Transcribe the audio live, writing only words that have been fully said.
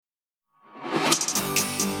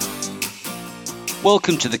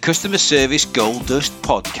Welcome to the Customer Service Gold Dust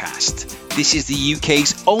Podcast. This is the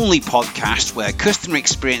UK's only podcast where customer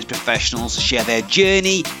experience professionals share their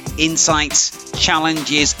journey, insights,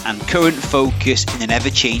 challenges, and current focus in an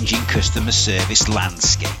ever-changing customer service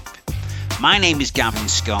landscape. My name is Gavin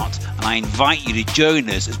Scott, and I invite you to join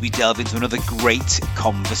us as we delve into another great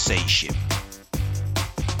conversation.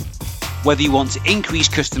 Whether you want to increase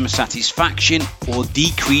customer satisfaction or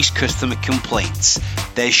decrease customer complaints,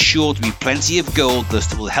 there's sure to be plenty of gold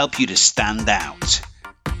dust that will help you to stand out.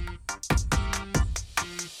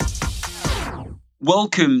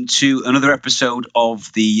 Welcome to another episode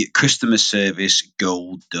of the Customer Service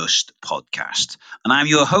Gold Dust Podcast. And I'm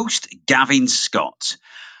your host, Gavin Scott.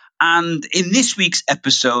 And in this week's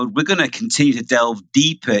episode, we're going to continue to delve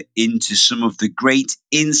deeper into some of the great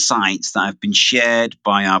insights that have been shared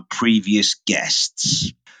by our previous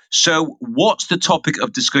guests. So what's the topic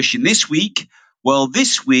of discussion this week? Well,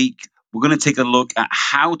 this week, we're going to take a look at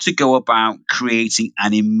how to go about creating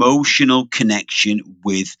an emotional connection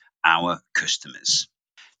with our customers.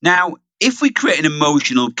 Now, if we create an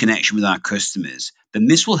emotional connection with our customers, then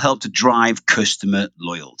this will help to drive customer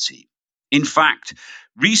loyalty. In fact,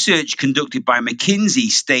 research conducted by McKinsey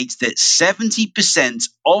states that 70%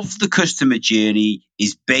 of the customer journey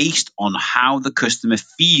is based on how the customer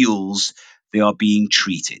feels they are being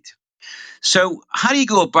treated. So how do you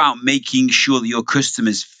go about making sure that your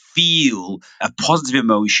customers feel a positive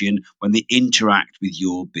emotion when they interact with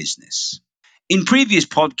your business? In previous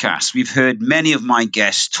podcasts, we've heard many of my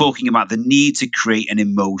guests talking about the need to create an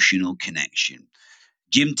emotional connection.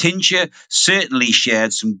 Jim Tincher certainly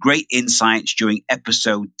shared some great insights during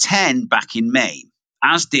episode 10 back in May,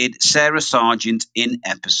 as did Sarah Sargent in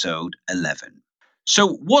episode 11. So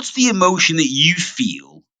what's the emotion that you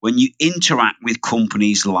feel when you interact with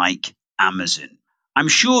companies like Amazon? I'm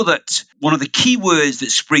sure that one of the key words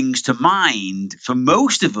that springs to mind for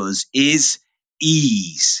most of us is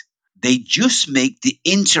ease. They just make the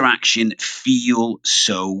interaction feel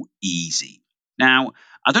so easy. Now,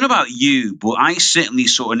 I don't know about you, but I certainly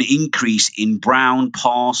saw an increase in brown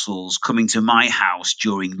parcels coming to my house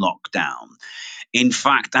during lockdown. In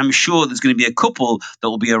fact, I'm sure there's going to be a couple that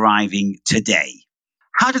will be arriving today.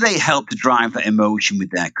 How do they help to drive that emotion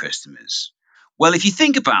with their customers? Well, if you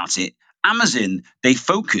think about it, Amazon, they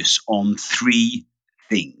focus on three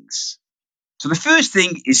things. So the first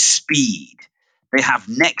thing is speed. They have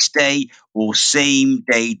next day or same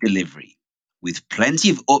day delivery, with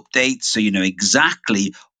plenty of updates so you know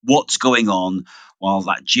exactly what's going on while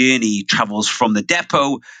that journey travels from the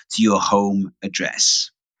depot to your home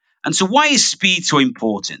address. And so why is speed so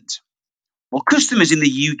important? Well, customers in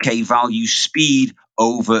the UK value speed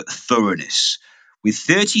over thoroughness, with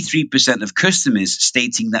 33% of customers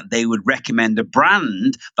stating that they would recommend a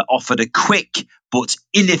brand that offered a quick but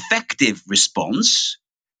ineffective response,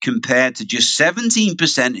 compared to just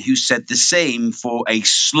 17% who said the same for a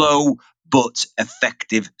slow but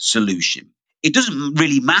effective solution. It doesn't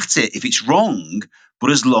really matter if it's wrong, but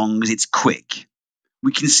as long as it's quick.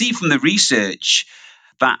 We can see from the research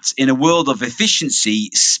that in a world of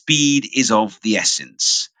efficiency, speed is of the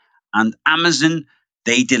essence. And Amazon,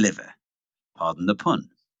 they deliver. Pardon the pun.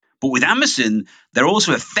 But with Amazon, they're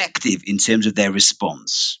also effective in terms of their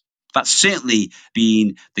response. That's certainly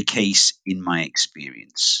been the case in my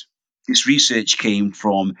experience. This research came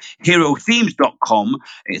from HeroThemes.com.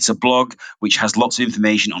 It's a blog which has lots of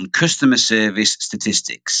information on customer service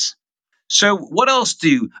statistics. So what else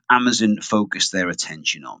do Amazon focus their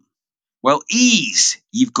attention on? Well, ease.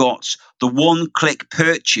 You've got the one-click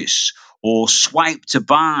purchase or swipe to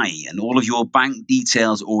buy, and all of your bank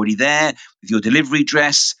details already there with your delivery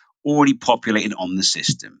address already populated on the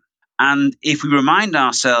system. And if we remind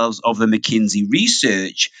ourselves of the McKinsey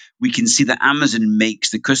research, we can see that Amazon makes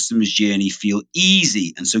the customer's journey feel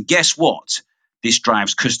easy. And so guess what? This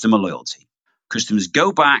drives customer loyalty. Customers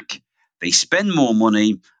go back, they spend more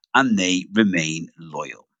money, and they remain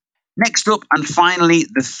loyal. Next up, and finally,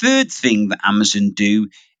 the third thing that Amazon do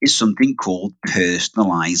is something called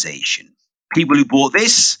personalization. People who bought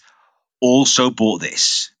this also bought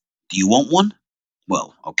this. Do you want one?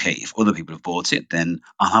 Well, okay, if other people have bought it, then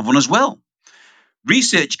I'll have one as well.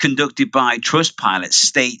 Research conducted by Trustpilot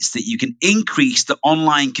states that you can increase the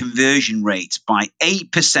online conversion rate by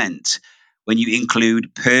 8% when you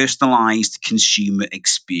include personalized consumer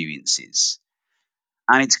experiences.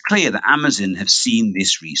 And it's clear that Amazon have seen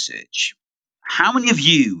this research. How many of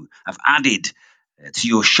you have added to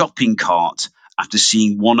your shopping cart after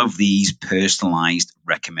seeing one of these personalized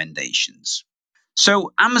recommendations?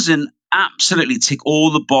 So Amazon absolutely tick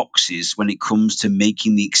all the boxes when it comes to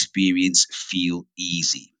making the experience feel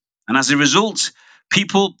easy. And as a result,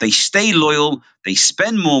 People, they stay loyal, they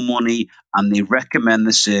spend more money, and they recommend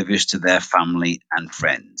the service to their family and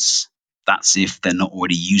friends. That's if they're not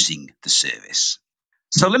already using the service.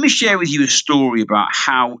 So let me share with you a story about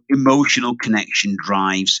how emotional connection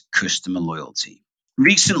drives customer loyalty.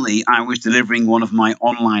 Recently, I was delivering one of my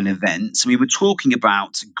online events, and we were talking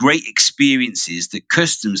about great experiences that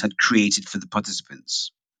customers had created for the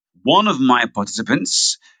participants. One of my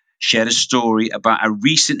participants shared a story about a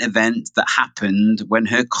recent event that happened when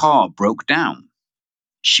her car broke down.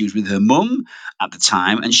 She was with her mum at the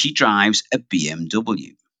time, and she drives a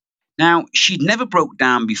BMW. Now, she'd never broke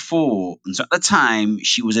down before, and so at the time,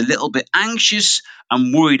 she was a little bit anxious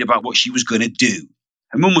and worried about what she was going to do.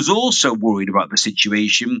 Her mum was also worried about the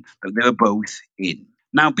situation that they were both in.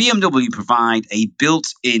 Now, BMW provide a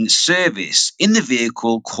built-in service in the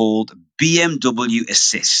vehicle called BMW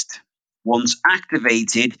Assist. Once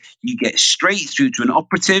activated, you get straight through to an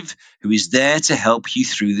operative who is there to help you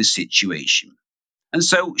through the situation. And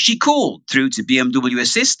so she called through to BMW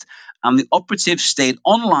Assist, and the operative stayed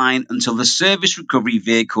online until the service recovery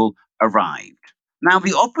vehicle arrived. Now,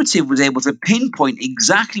 the operative was able to pinpoint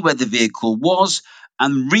exactly where the vehicle was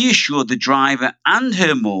and reassured the driver and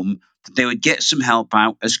her mum that they would get some help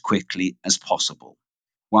out as quickly as possible.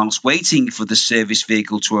 Whilst waiting for the service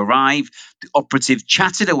vehicle to arrive, the operative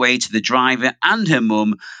chatted away to the driver and her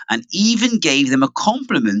mum and even gave them a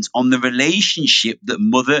compliment on the relationship that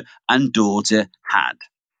mother and daughter had.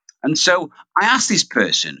 And so I asked this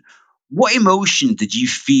person, what emotion did you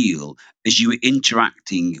feel as you were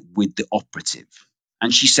interacting with the operative?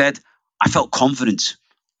 And she said, I felt confident,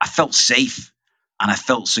 I felt safe, and I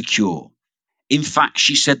felt secure. In fact,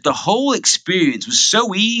 she said the whole experience was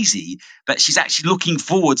so easy that she's actually looking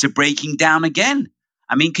forward to breaking down again.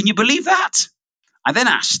 I mean, can you believe that? I then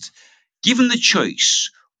asked, given the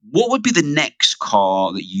choice, what would be the next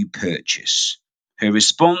car that you purchase? Her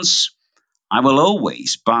response, I will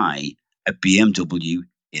always buy a BMW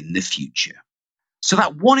in the future. So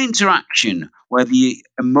that one interaction where the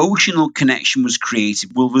emotional connection was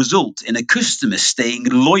created will result in a customer staying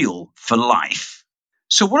loyal for life.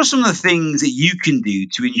 So what are some of the things that you can do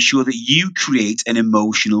to ensure that you create an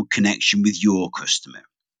emotional connection with your customer?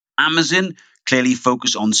 Amazon clearly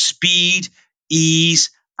focus on speed, ease,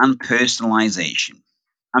 and personalization.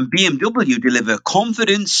 And BMW deliver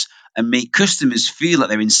confidence and make customers feel that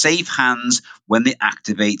they're in safe hands when they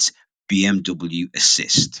activate BMW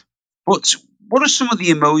Assist. But what are some of the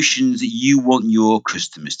emotions that you want your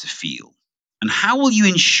customers to feel? And how will you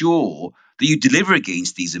ensure that you deliver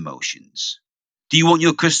against these emotions? Do you want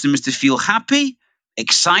your customers to feel happy,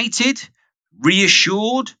 excited,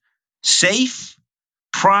 reassured, safe,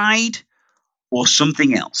 pride, or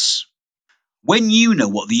something else? When you know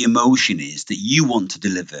what the emotion is that you want to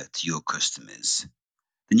deliver to your customers,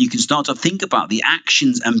 then you can start to think about the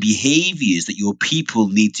actions and behaviors that your people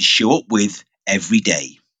need to show up with every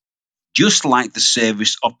day, just like the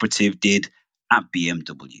service operative did at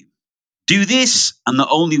BMW. Do this, and not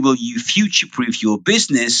only will you future-proof your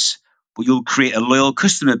business, but you'll create a loyal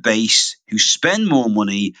customer base who spend more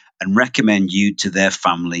money and recommend you to their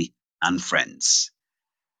family and friends.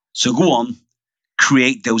 So go on,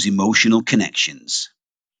 create those emotional connections.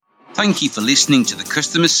 Thank you for listening to the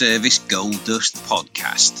Customer Service Gold Dust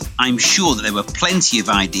podcast. I'm sure that there were plenty of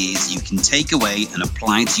ideas you can take away and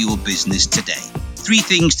apply to your business today. 3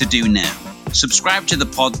 things to do now. Subscribe to the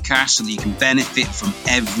podcast so that you can benefit from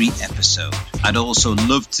every episode. I'd also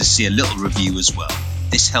love to see a little review as well.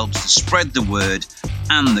 This helps to spread the word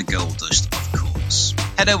and the gold dust, of course.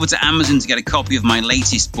 Head over to Amazon to get a copy of my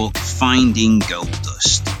latest book, Finding Gold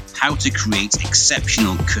Dust: How to Create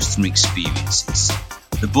Exceptional Customer Experiences.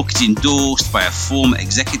 The book is endorsed by a former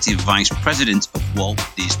executive vice president of Walt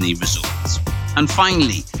Disney Resorts. And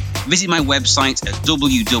finally, visit my website at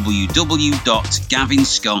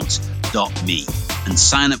www.gavinscott.me and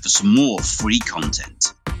sign up for some more free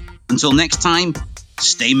content. Until next time,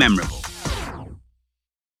 stay memorable.